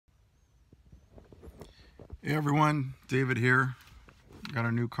Hey everyone, David here. Got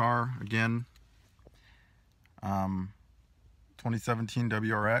a new car again. 2017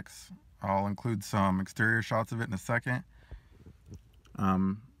 WRX. I'll include some exterior shots of it in a second.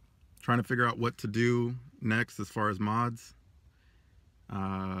 Trying to figure out what to do next as far as mods.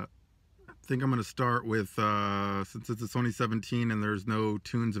 I think I'm going to start with, since it's a 2017 and there's no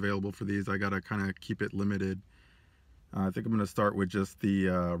tunes available for these, I got to kind of keep it limited. I think I'm going to start with just the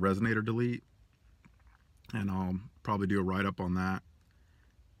resonator delete, and I'll probably do a write-up on that.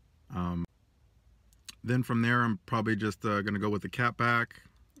 Then from there, I'm probably just going to go with the catback.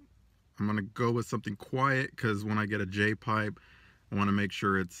 I'm going to go with something quiet because when I get a J pipe, I want to make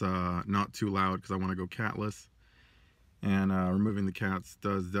sure it's not too loud because I want to go catless. And removing the cats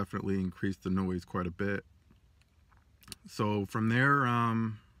does definitely increase the noise quite a bit. So from there,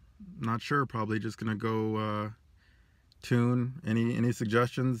 not sure, probably just going to go tune. Any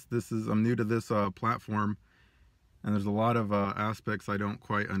suggestions? I'm new to this platform. And there's a lot of aspects I don't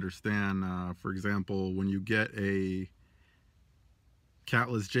quite understand. For example, when you get a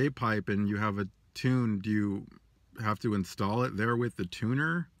catless J pipe and you have a tune, do you have to install it there with the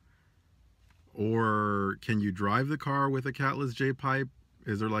tuner? Or can you drive the car with a catless J pipe?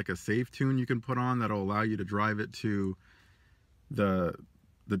 Is there like a safe tune you can put on that'll allow you to drive it to the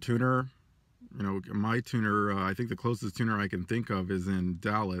tuner? You know, my tuner, I think the closest tuner I can think of is in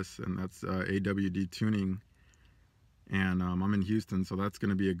Dallas, and that's AWD Tuning. And I'm in Houston, so that's going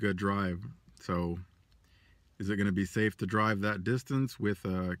to be a good drive. So is it going to be safe to drive that distance with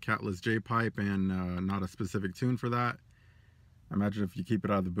a catless J pipe and not a specific tune for that? I imagine if you keep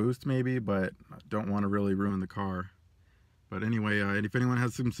it out of the boost maybe, but I don't want to really ruin the car. But anyway, if anyone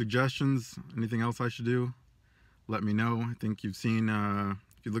has some suggestions, anything else I should do, let me know. I think you've seen,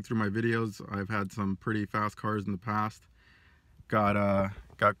 if you look through my videos, I've had some pretty fast cars in the past. Got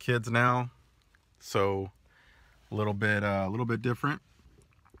kids now, so a little bit different.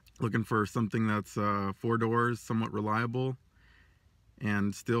 Looking for something that's 4 doors, somewhat reliable,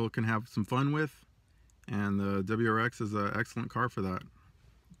 and still can have some fun with. And the WRX is an excellent car for that.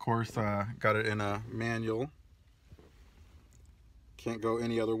 Of course, got it in a manual. Can't go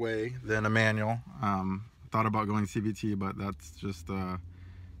any other way than a manual. Thought about going CVT, but that's just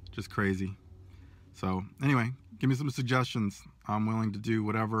crazy. So anyway, give me some suggestions. I'm willing to do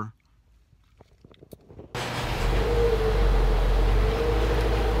whatever.